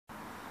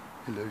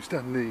Hello,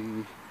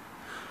 Stanley.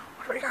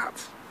 What have we got?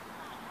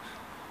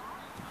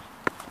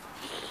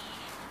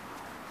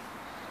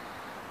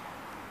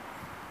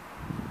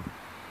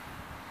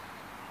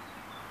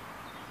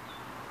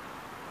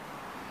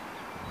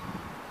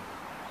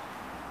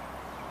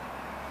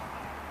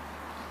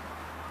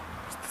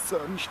 It's the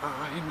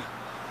sunshine.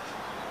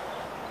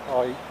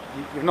 Oh,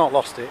 you've not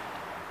lost it.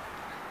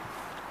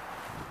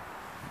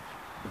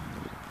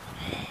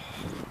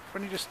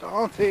 When you just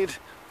started.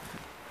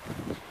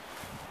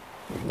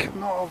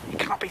 You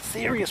can't be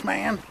serious,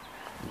 man.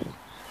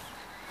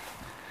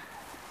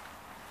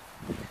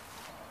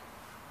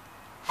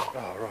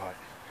 Oh, right.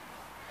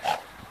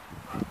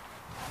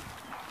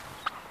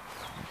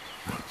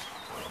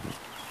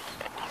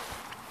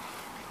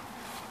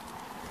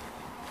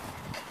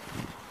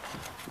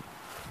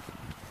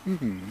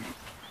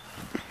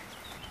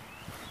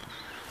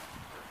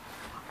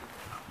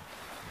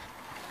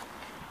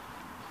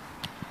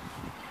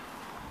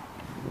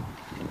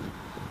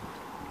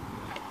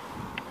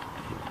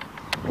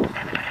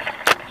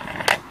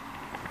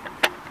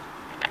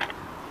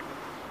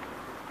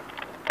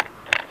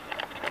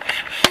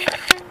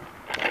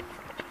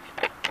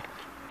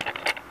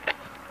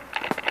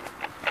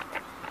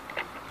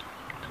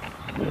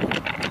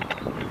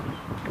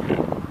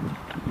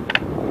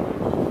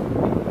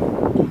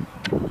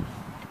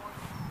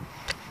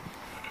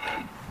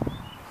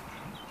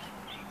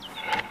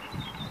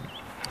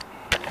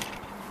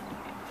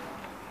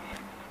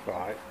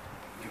 Right,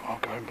 you are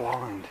going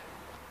blind.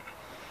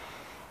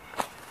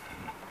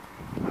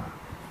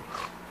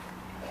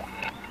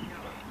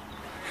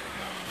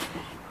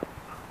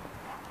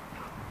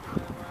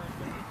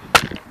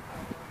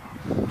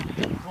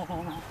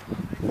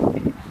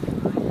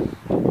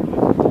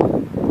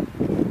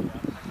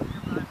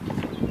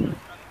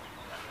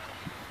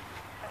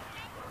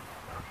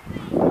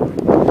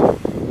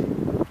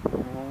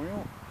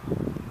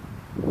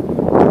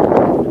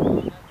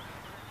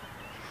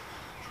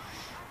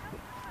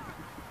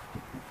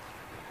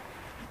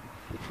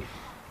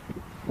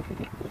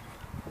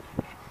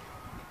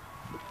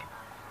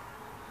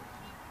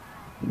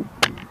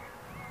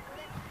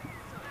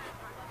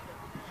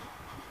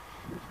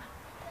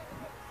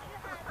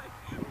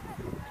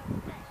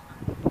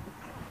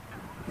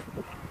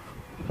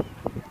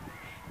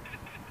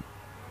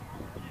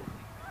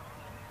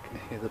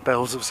 Hear the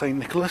bells of St.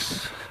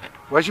 Nicholas.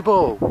 Where's your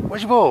ball?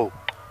 Where's your ball?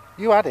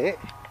 You had it.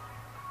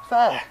 It's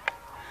there.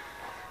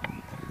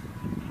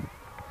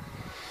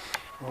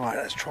 Right,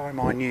 let's try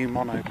my new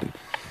monopod.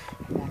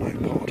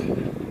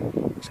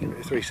 Let's give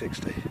it a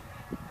 360.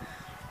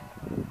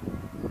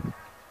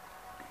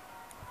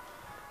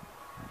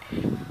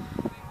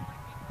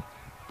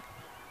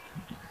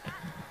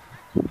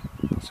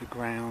 It's a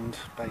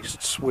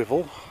ground-based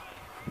swivel.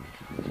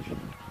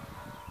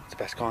 It's the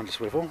best kind of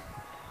swivel.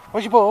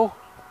 Where's your ball?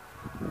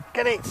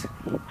 Get it!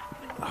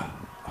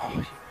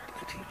 Oh,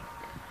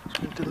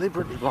 you're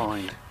deliberately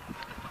blind.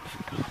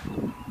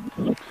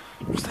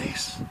 What's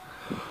this?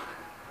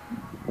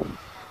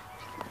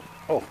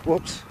 Oh,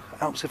 whoops. It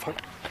helps if I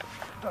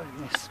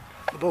don't miss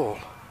the ball.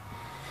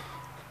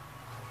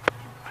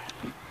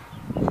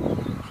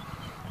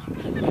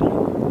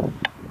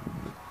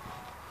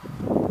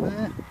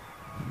 There.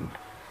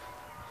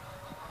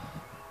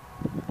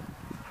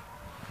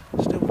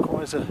 Still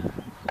requires a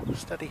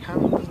steady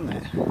hand, doesn't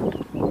it?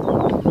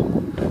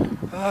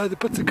 Oh, the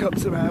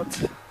buttercups are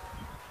out.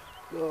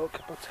 Look,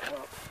 a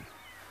buttercup.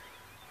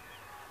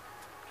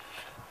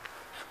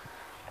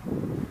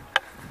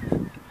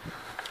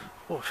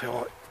 Oh,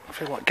 I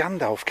feel like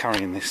Gandalf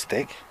carrying this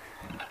stick.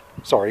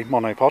 Sorry,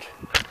 monopod.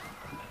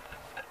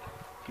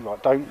 You're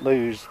right, don't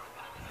lose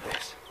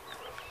this.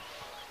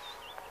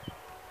 If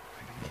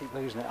you keep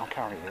losing it, I'll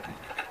carry it.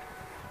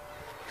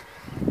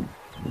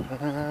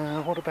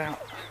 What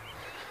about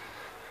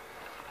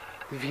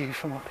the view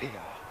from up here?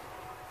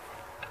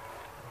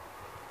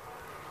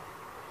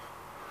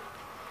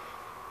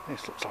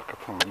 This looks like a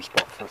prime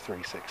spot for a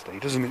 360,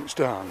 doesn't it,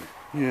 Stan?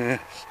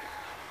 Yes.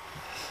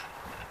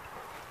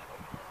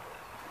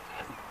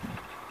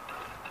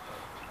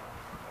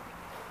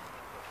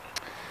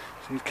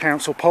 So it's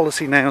council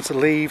policy now to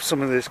leave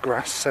some of this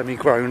grass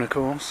semi-grown, of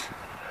course,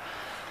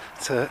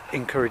 to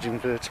encourage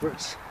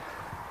invertebrates.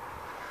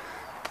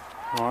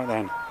 Right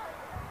then.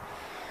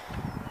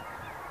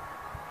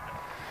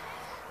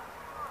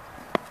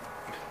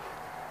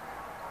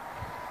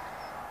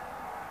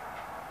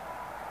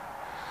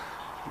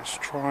 Let's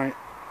try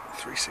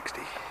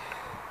 360.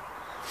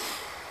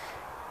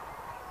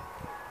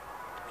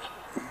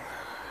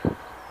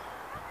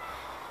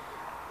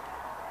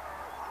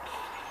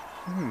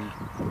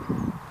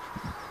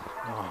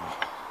 Oh.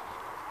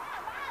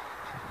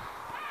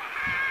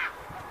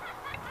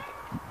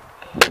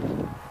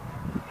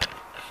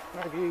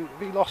 Have you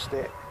lost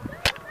it?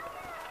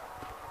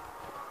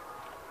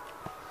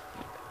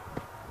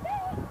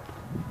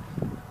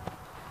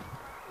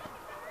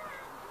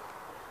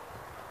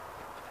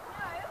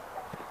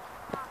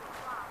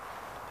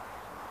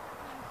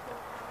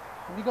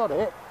 Have you got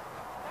it?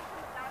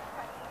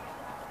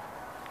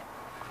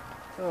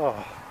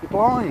 Oh, you're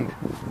blind.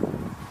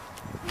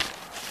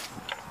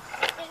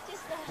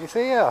 He's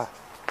here.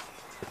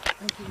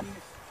 Thank you.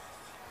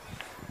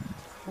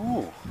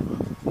 Oh,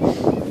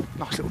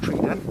 nice little tree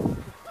then.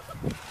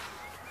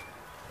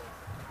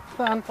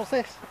 Stan, what's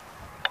this?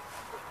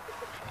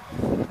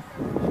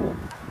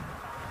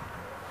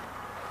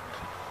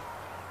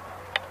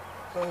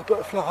 Oh,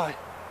 butterfly.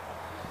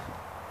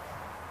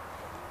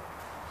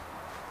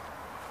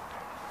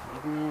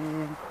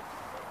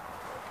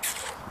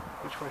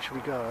 Which way should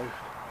we go?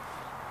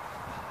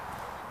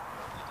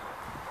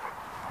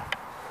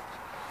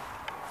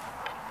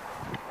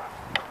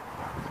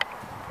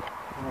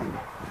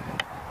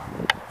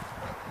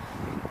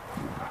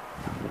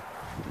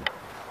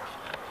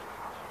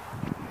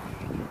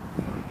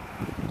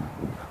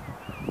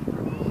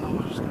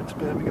 Just going to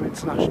Birmingham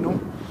International.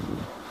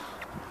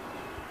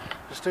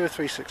 Let's do a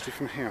 360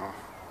 from here.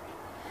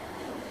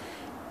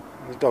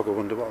 The dog will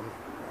wonder what I'm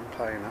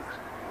playing at.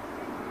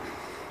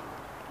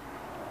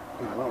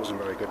 No, that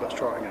wasn't very good. Let's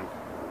try it again.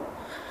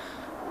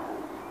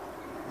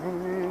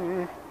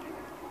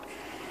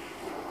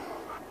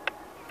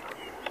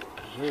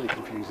 Really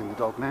confusing the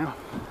dog now.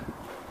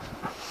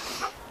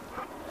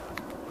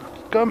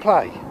 Go and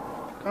play.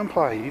 Go and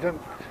play. You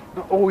don't.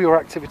 Not all your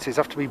activities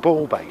have to be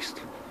ball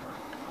based.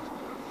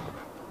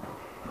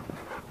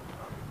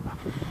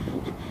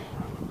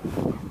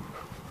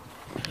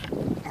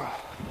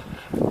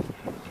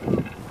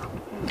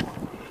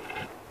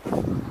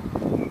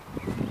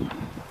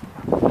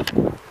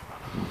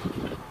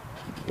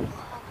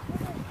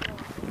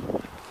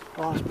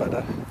 Oh, that's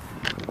better.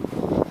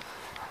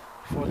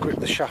 If I grip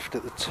the shaft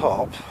at the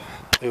top,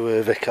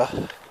 to Vicar,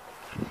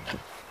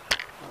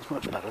 that's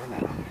much better, isn't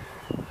it?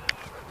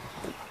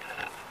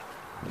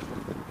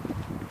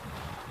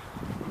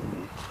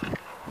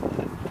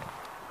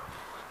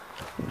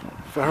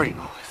 Very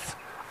nice.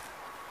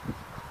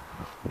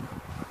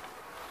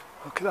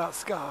 Look at that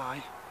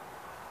sky.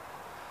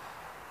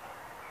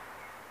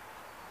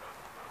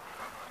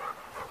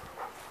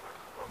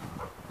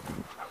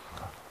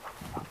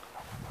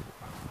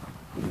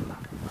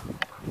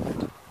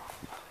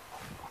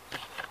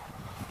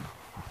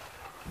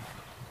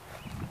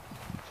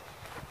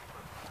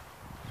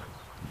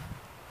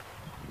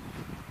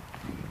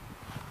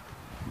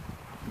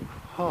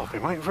 Oh, I've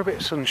been waiting for a bit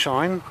of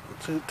sunshine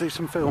to do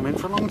some filming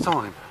for a long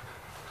time.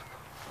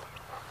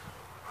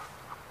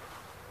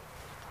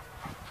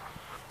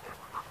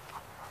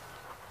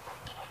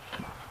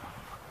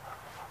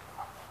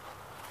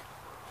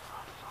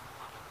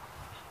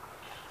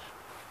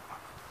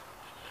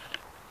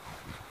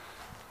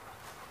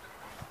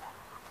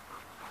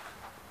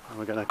 And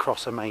we're going to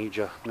cross a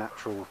major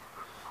natural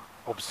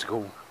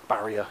obstacle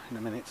barrier in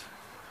a minute.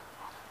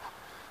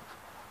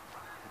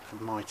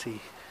 The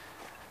mighty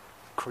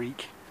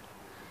creek.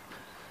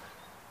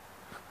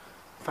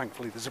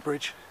 Thankfully there's a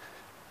bridge.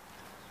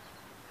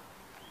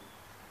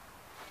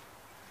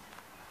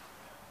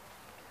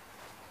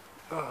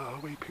 Oh,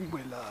 weeping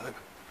willow.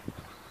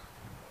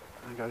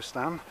 There goes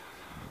Stan.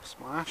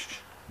 Splash.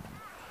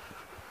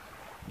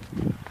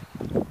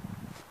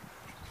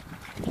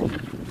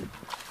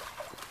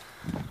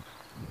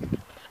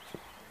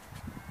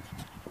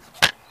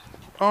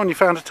 Oh, and you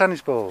found a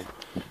tennis ball.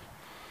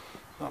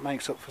 That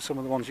makes up for some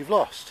of the ones you've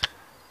lost.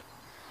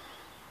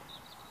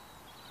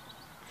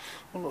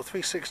 Well, look,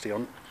 360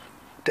 on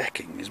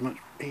decking is much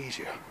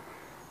easier.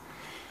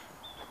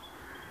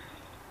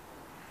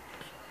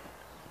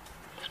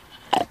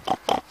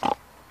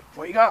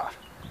 What you got?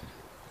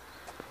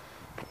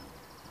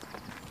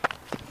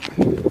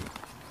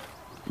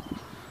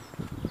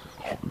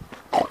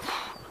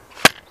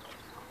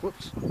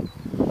 Whoops.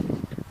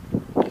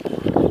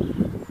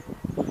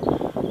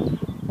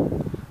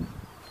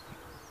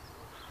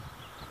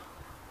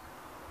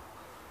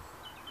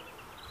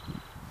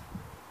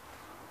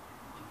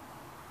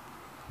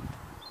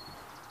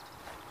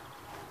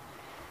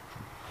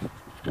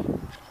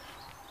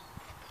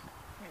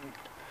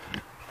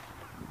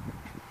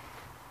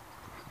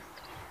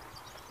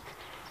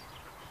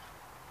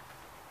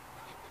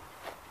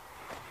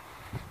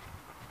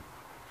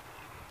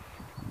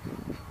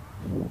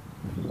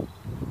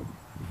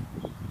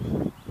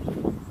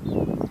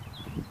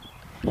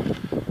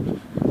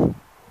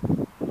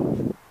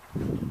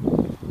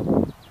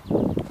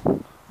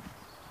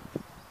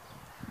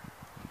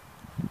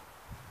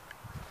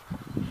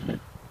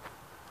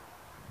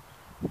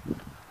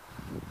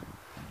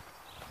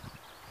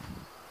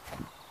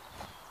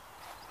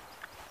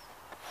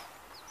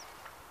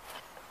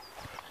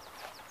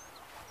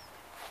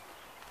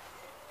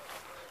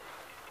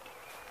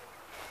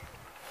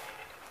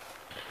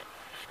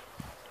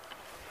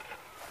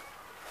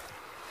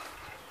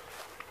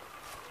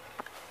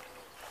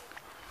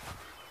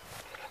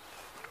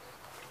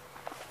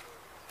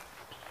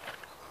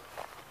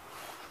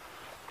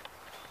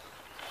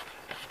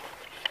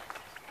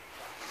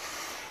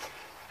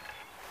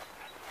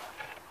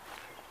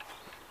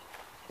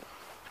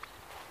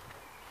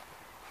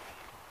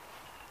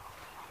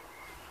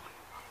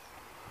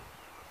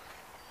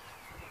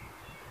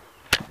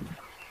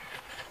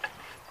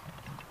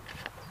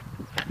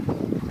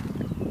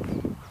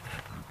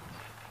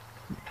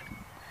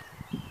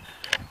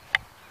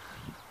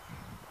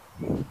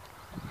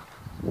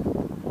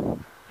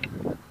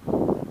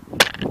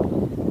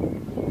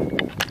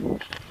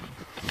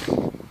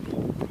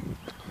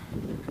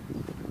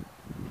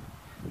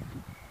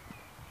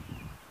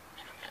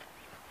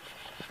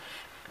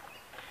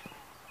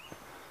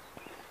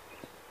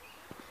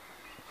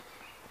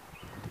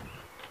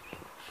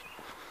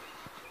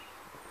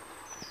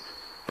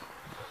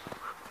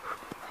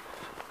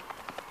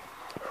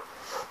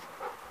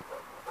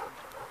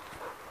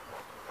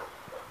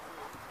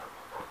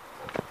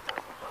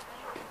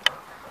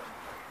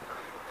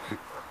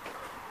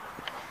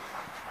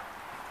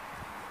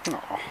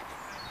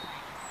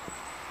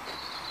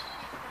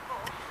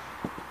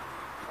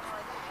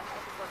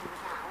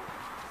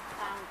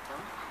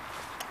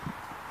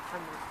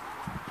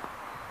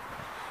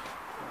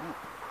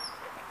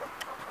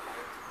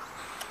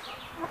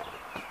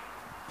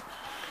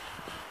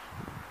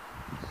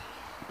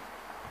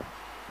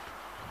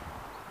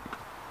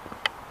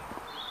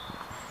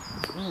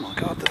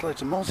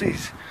 there's loads of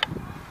mozzies.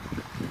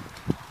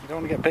 You don't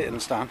want to get bitten,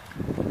 Stan.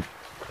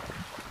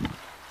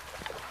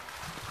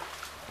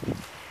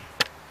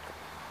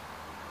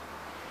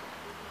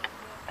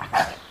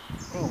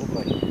 Oh,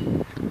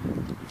 lovely.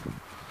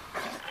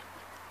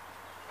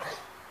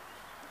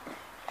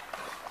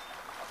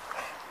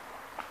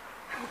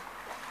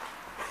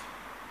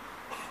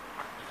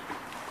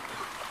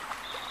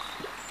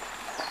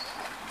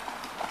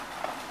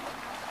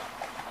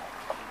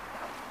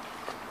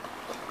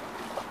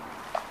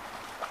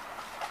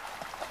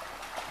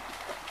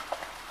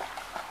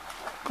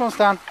 Come on,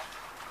 Stan.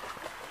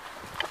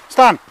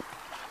 Stan!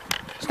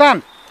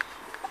 Stan!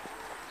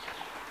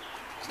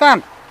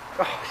 Stan!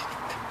 Oh.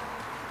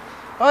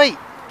 Oi!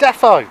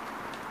 Defo!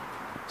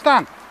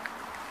 Stan!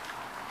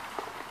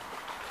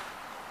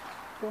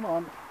 Come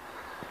on.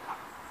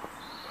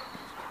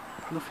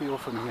 Enough of your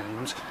fun and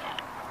games.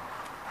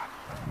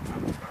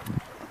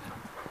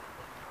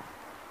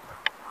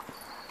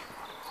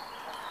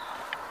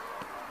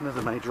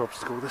 Another major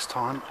obstacle, this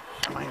time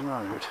the main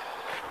road.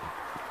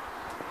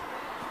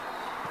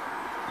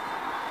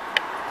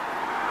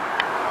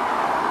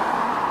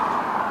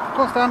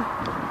 Come on, Stan.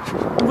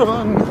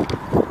 Run!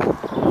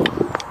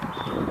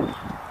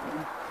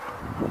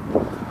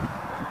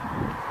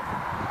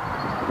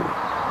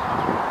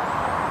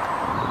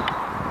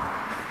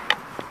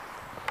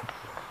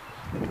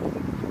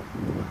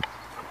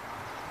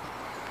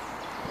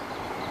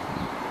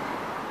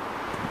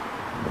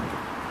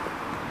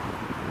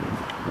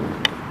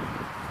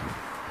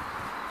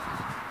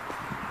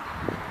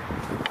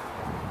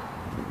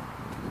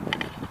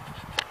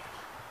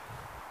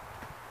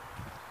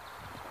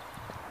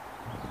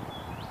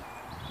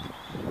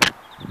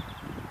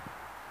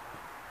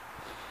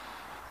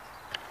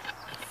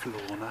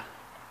 Flora.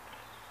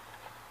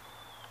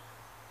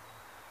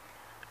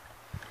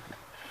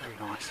 Very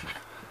nice.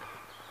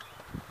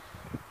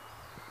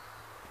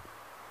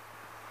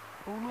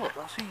 Oh look,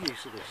 that's the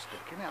use of this stick,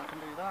 isn't it? I can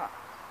do that.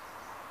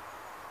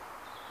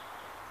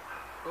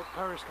 Look,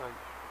 periscope.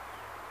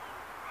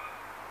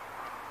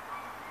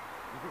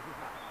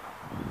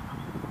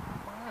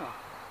 Wow.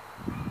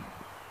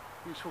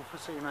 Useful for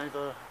seeing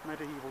over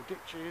medieval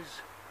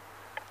ditches.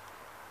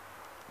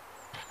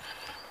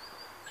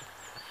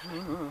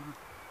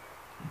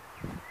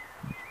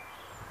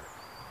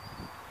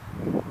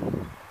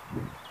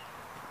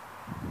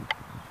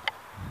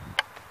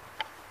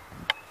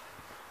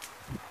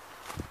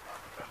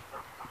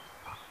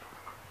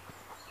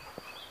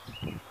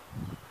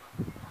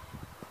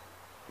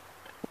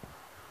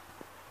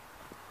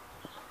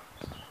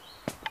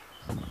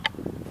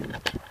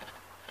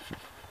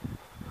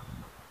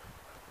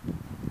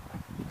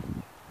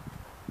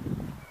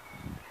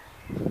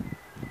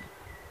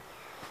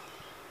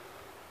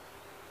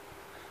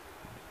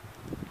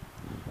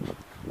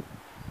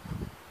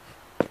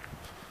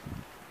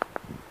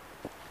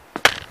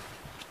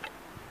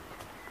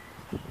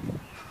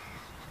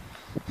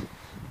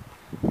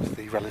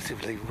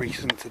 Relatively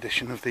recent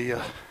edition of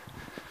the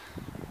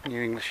New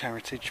English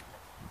Heritage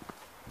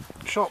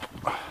shop.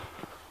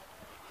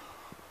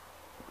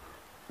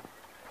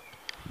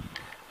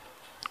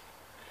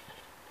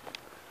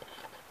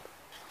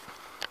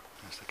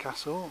 There's the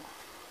castle.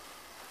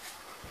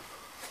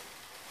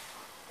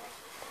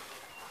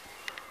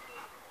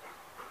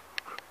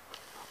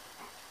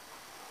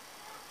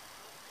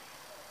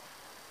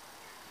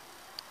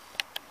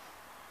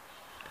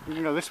 You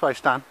can go this way,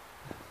 Stan.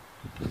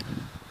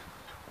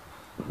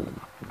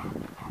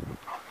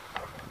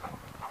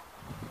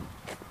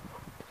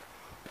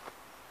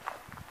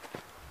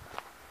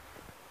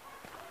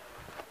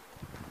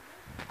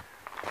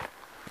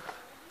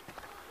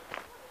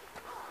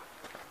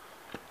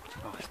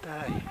 Nice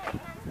day.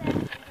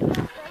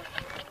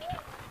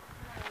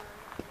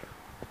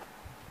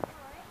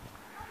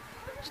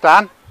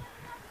 Stan?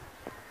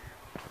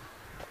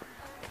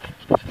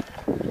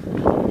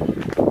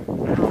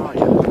 Where are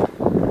you?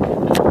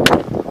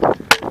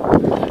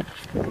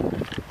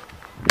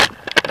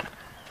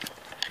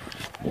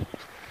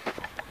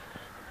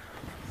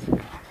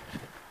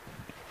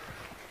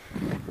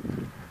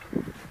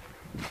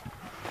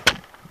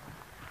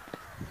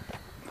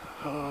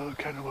 Oh,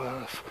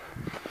 Kenilworth.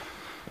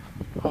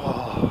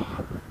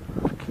 Oh,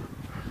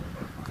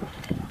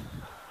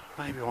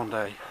 maybe one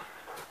day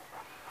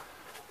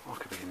I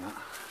could be in that.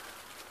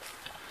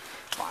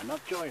 Why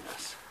not join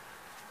us?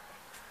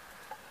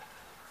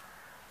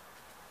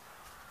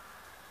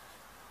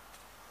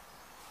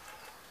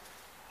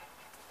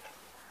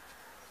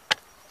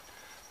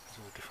 There's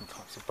all different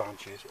types of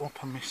badges. Or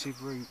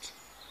permissive route.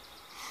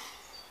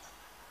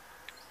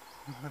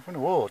 They've won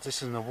awards.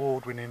 This is an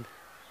award-winning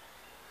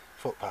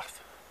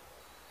footpath.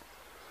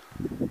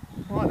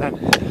 Right then.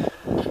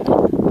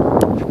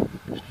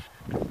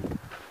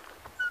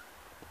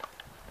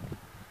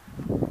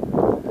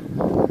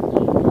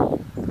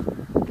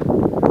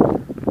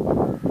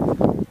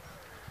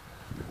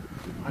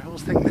 I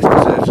always think this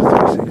deserves a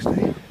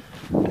 360.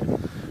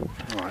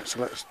 Right, so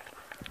let's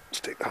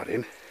stick that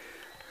in.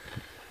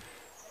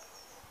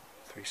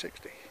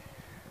 360.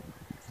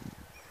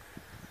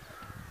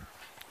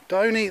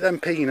 Don't eat them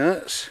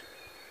peanuts.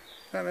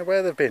 Don't know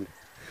where they've been.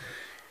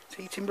 It's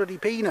eating bloody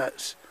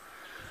peanuts.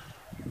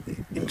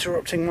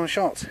 Interrupting my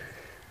shot.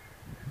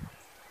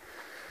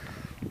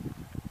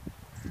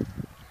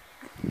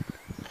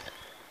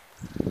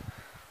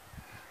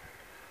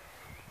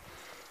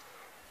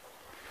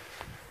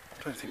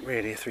 I don't think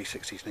really a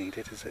 360 is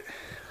needed, is it?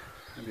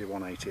 Maybe a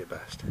 180 at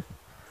best.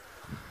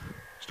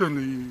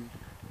 Stanley!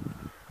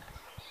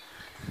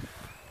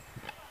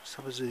 Let's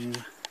have a zoom.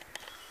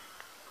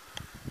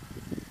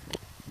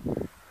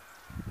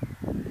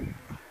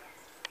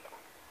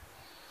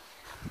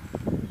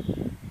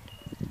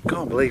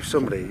 Can't believe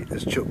somebody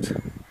has chucked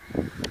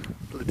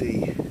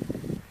bloody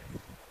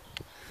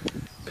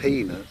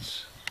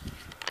peanuts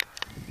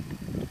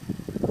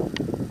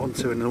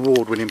onto an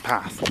award-winning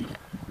path.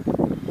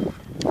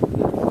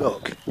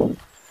 Look.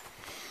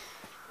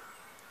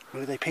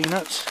 Were they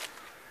peanuts?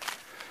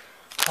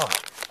 Oh,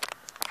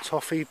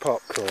 toffee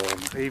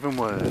popcorn. Even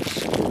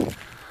worse.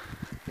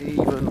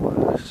 Even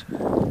worse.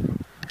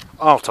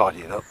 I'll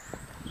tidy it up.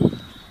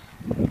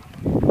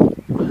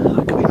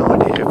 That could be an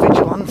idea.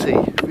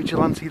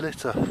 Vigilante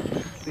litter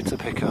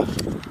picker.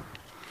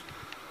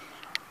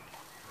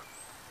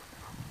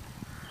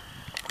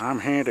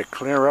 I'm here to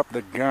clear up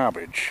the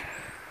garbage.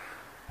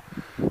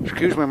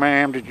 Excuse me,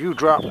 ma'am, did you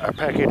drop a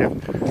packet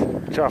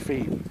of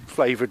toffee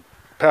flavoured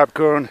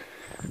popcorn?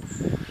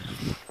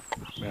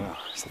 Well,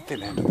 it's the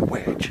thin end of the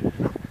wedge.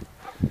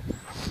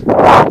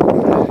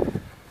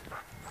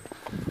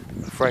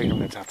 I'm afraid I'm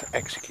going to have to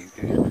execute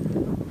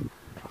you.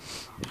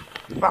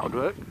 That would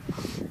work.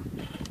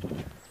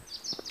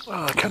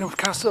 Oh, Kenilworth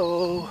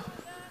Castle.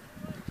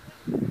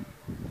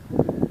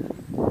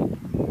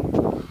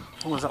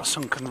 Oh, there's that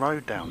sunken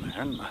road down there,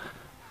 isn't there?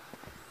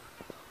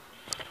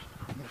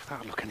 I wonder if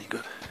that'll look any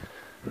good.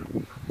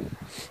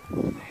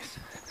 Yes.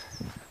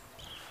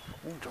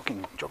 Oh,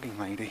 jogging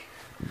lady.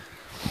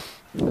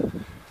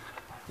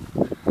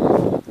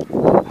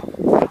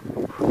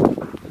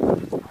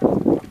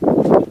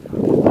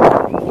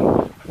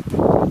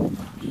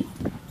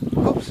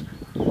 Oops.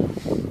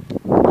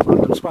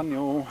 Random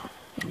spaniel.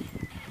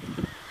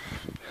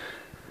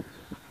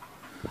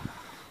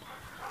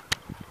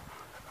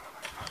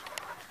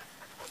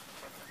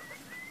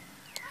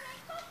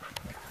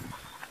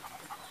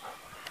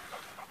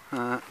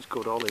 It's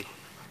called Ollie.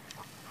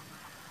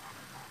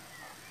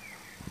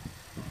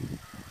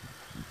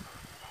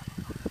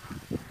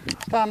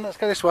 Stan, let's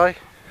go this way.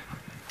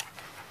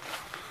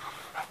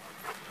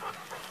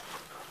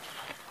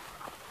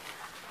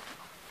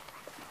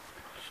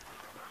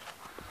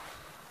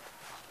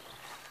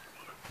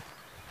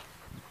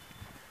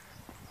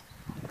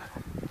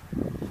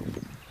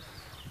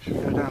 Should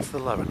we go down to the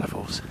lower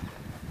levels?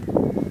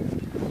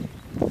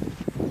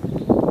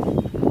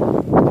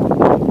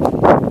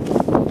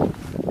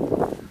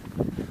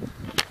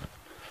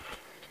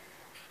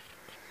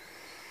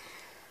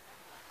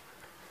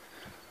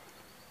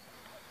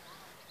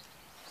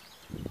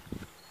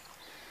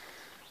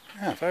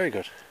 Yeah, very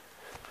good.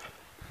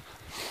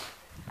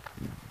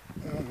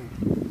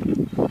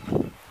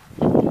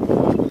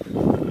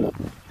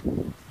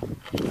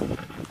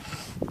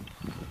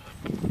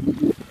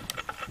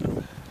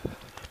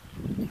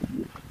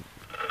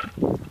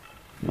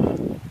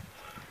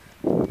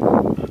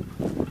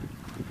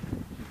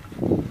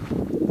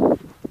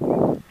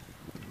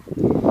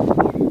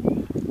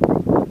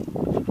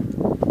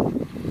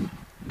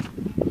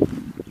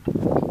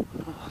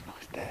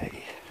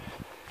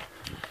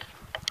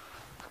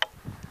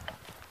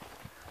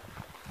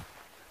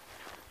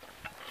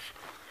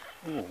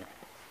 Ooh,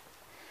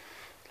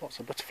 lots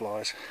of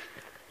butterflies.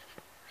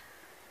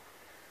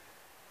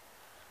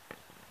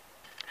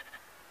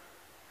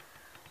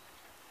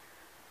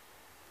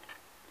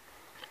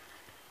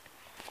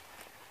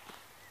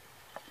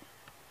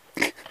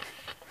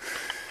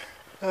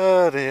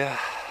 Oh dear,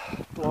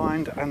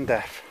 blind and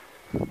deaf.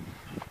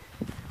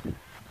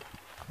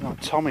 Like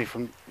Tommy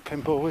from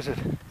Pinball Wizard.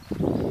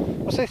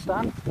 What's this,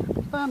 Stan?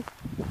 Stan?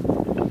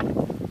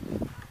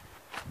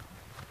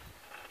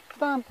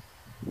 Stan?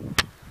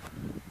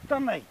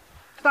 Stanley!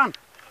 Stan!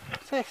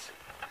 What's this?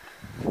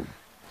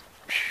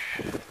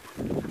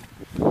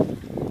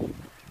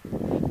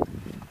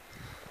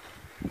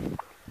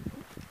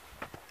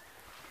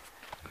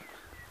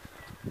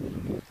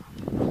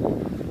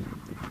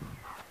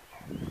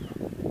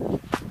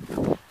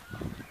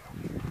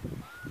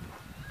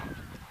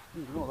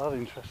 You're not that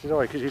interested,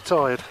 are you? Because you're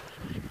tired.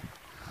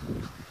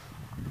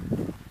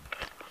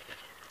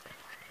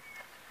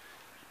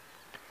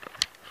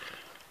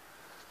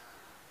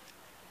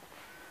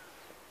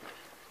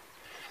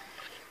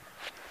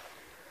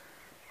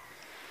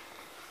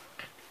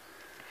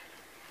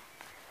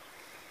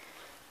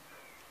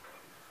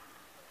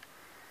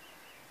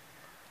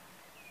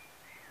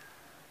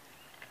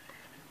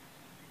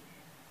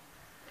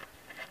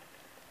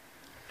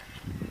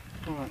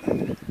 Right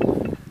then.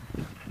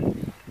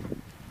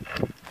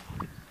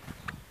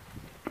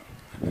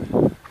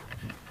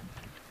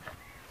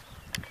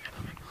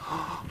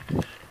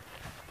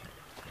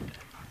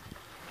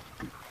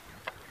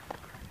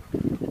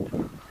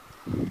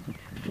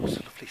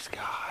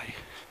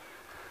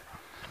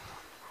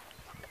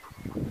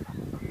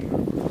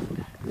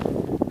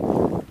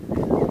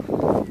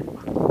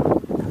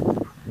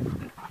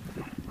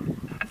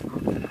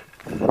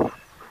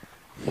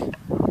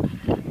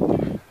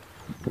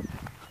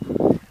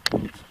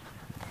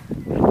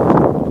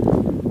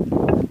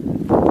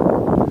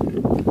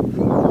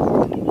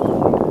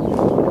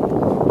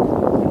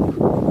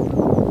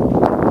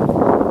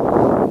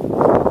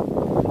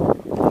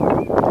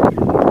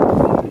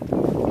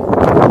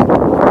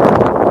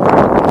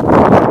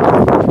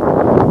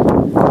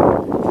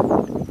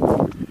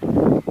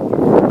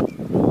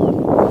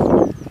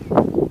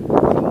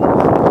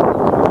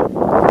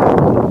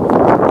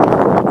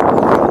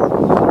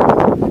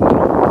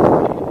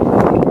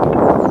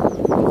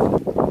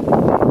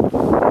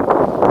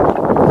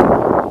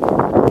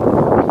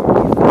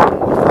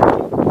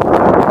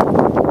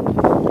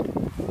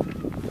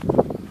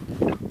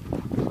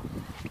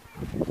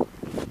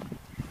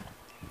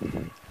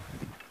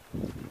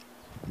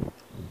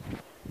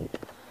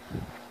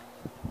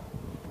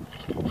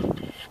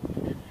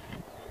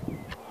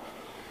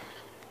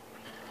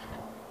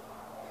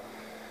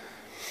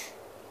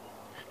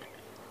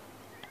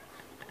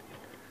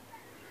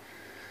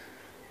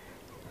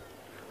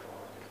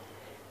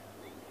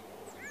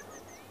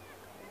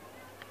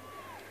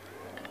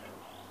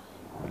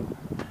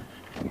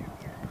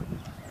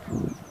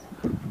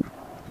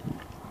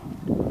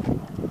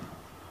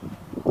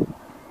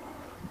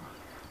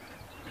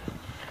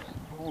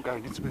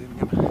 going into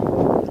Birmingham.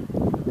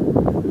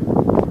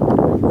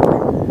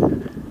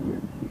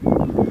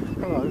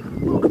 Hello,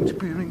 welcome to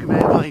Birmingham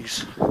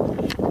Airways.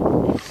 It's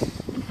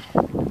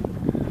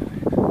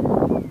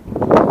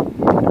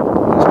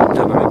not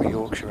done over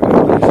Yorkshire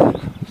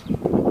Airways.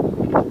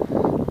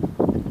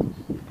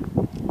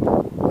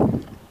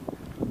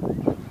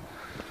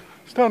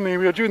 Stanley,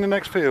 we are due in the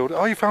next field.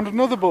 Oh, you found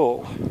another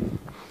ball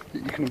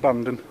that you can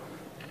abandon.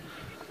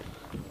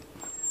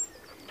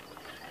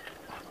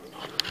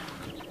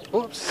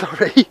 Oops,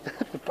 sorry.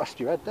 Bust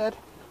your head dead.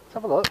 Let's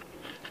have a look.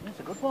 It's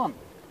a good one.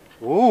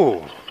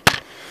 Ooh.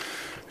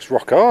 It's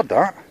rock hard,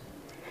 that.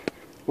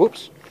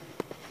 Whoops.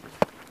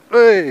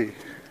 Hey.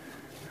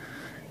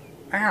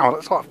 Ow,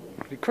 that's like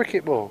a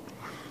cricket ball.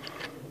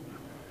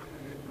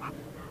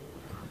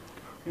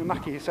 You'll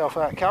knacker yourself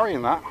out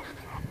carrying that.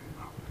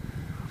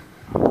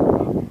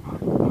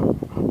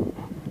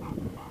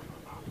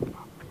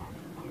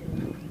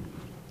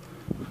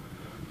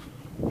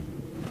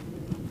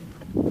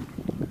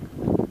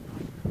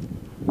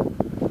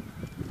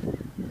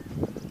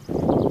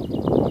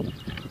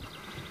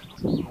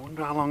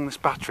 How long this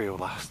battery will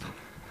last.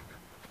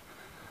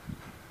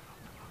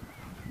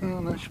 Oh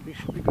no, should be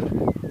good.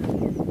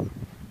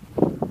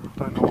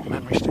 Don't know what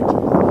memory sticks are.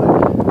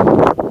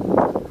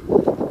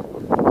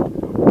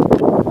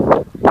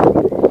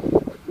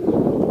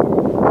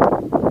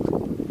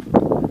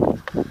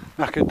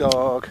 Knackered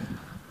dog.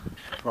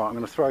 Right, I'm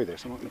going to throw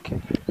this, I'm not going to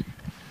keep it.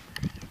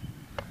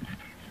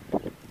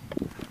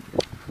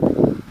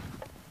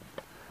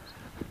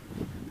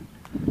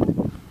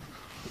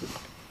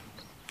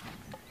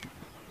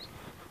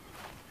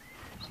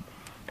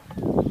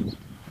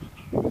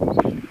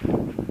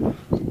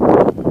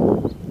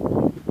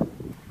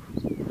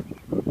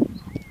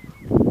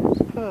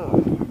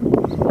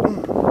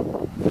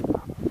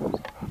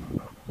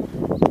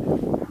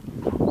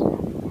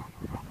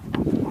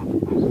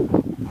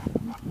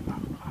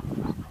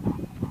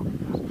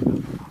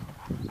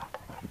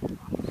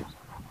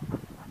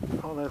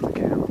 Oh, there's the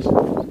cows.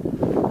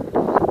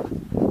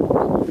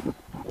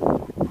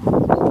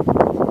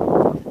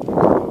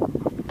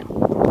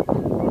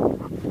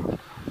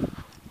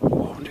 Oh, I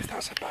wonder if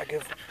that's a bag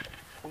of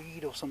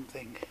weed or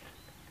something.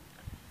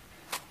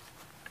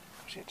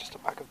 Or is it just a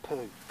bag of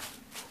poo?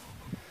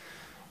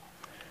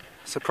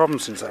 It's a problem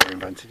since they were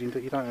invented, you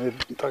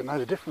don't know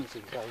the difference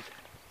these days.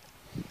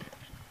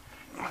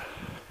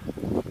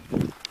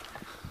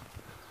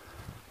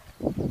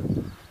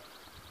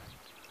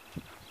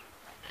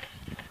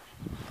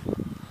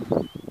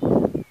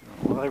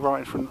 Are they right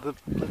in front of the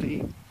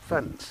bloody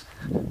fence?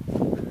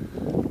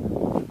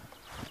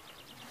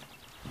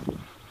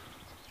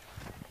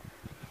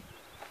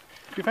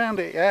 Have you found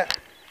it yet?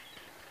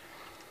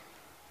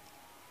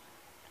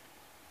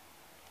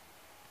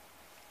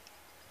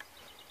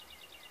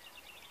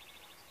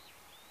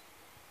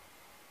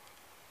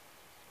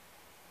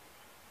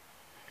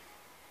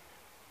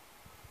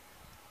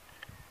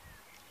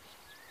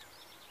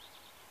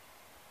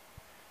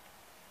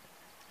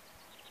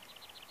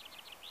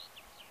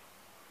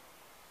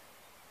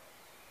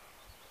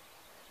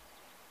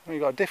 Oh, you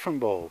got a different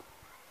ball.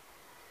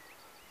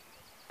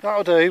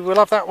 That'll do, we'll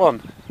have that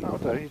one. That'll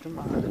do, it doesn't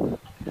matter.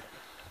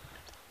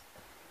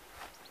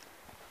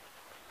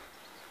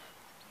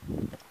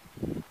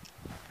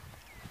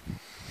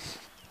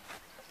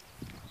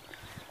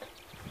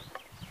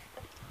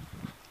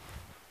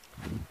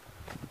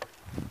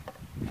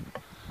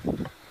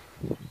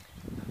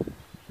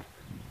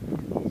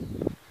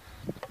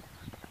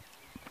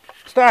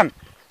 Stan!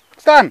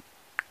 Stan!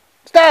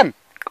 Stan!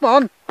 Come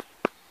on!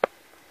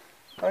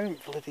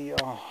 Don't bloody...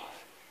 oh.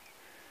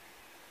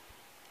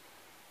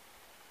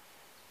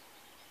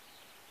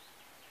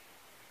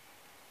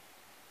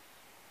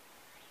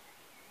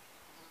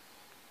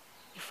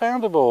 You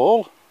found a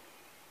ball?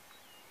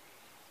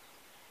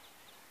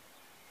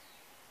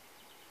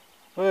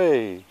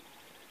 Hey!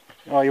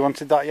 Oh, you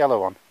wanted that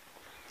yellow one?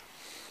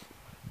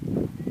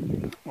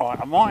 Right,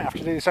 I might have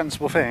to do the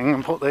sensible thing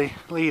and put the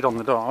lead on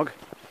the dog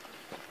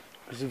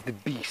because of the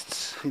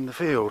beasts in the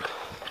field.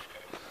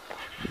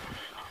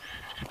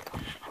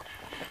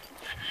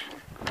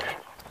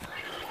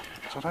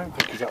 So I don't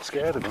think he's that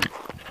scared of them.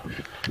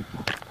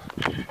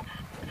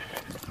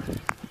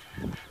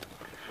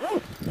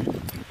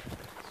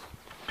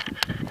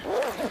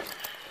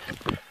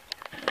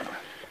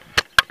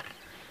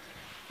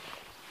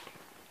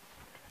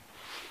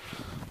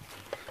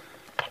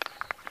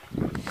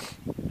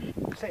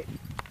 Sit.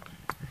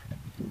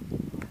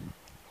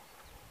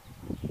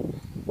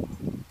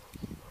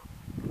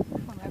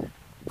 Come on then.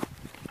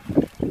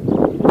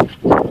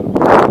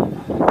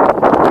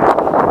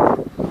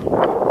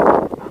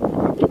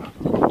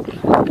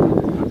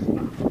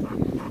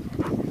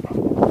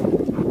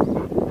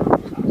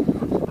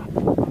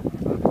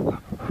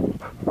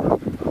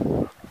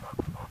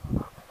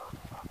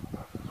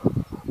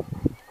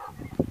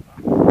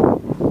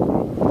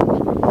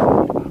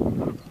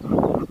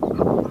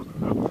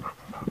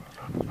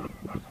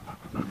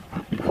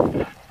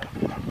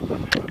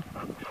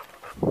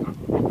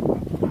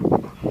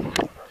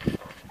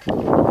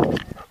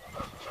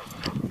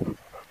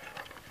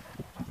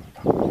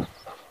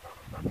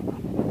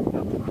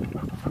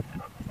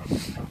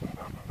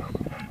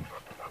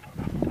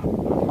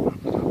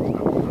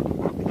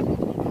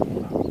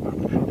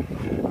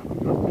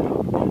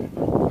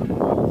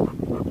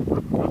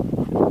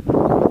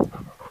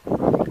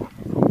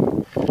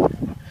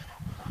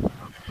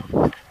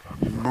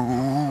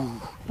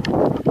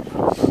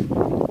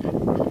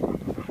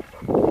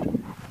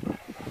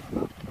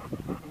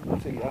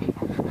 here.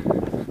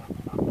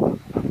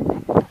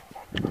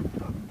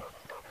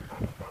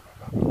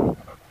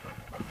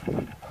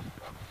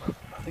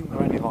 I think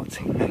they're only like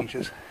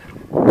teenagers.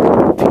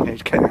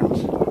 Teenage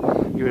cows.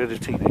 You heard of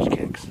teenage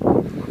kicks?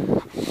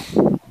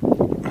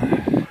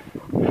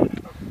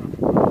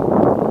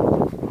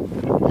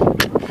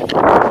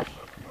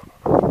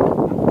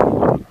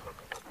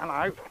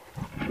 Hello.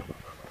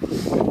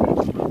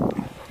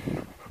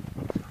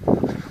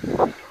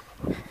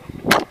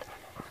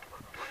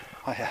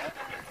 Oh yeah.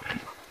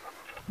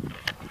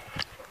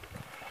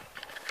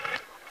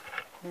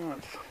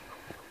 Right.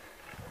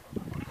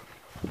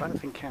 I don't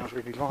think cows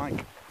really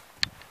like.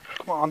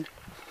 Come on.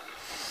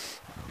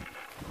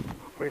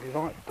 Really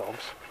like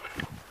dogs.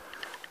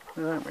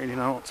 They don't really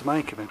know what to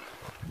make of him.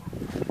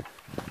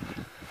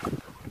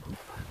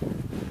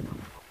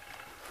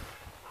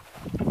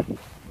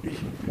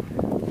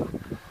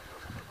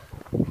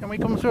 Can we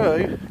come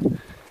through?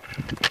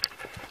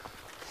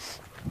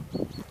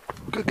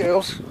 Good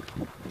girls.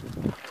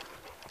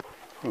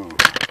 Oh.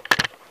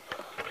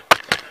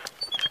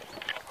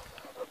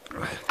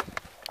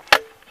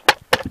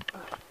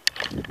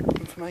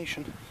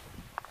 Information.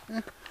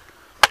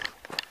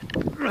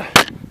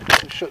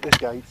 Let's shut this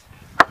gate.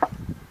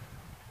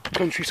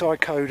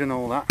 Countryside code and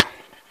all that.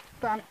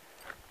 Dan.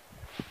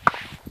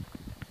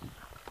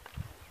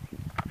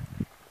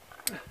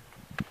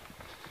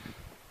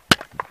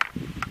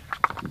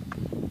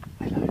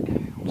 Hello,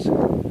 cows.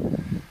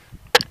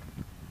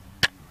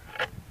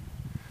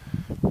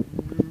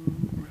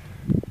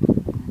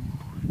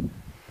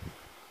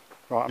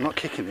 Right, I'm not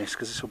kicking this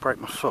because this will break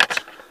my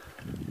foot.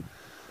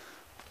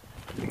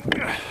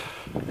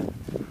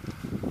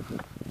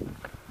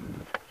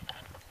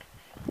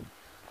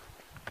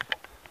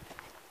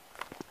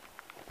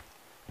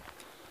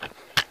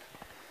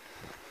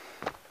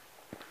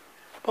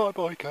 Bye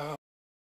bye, cow.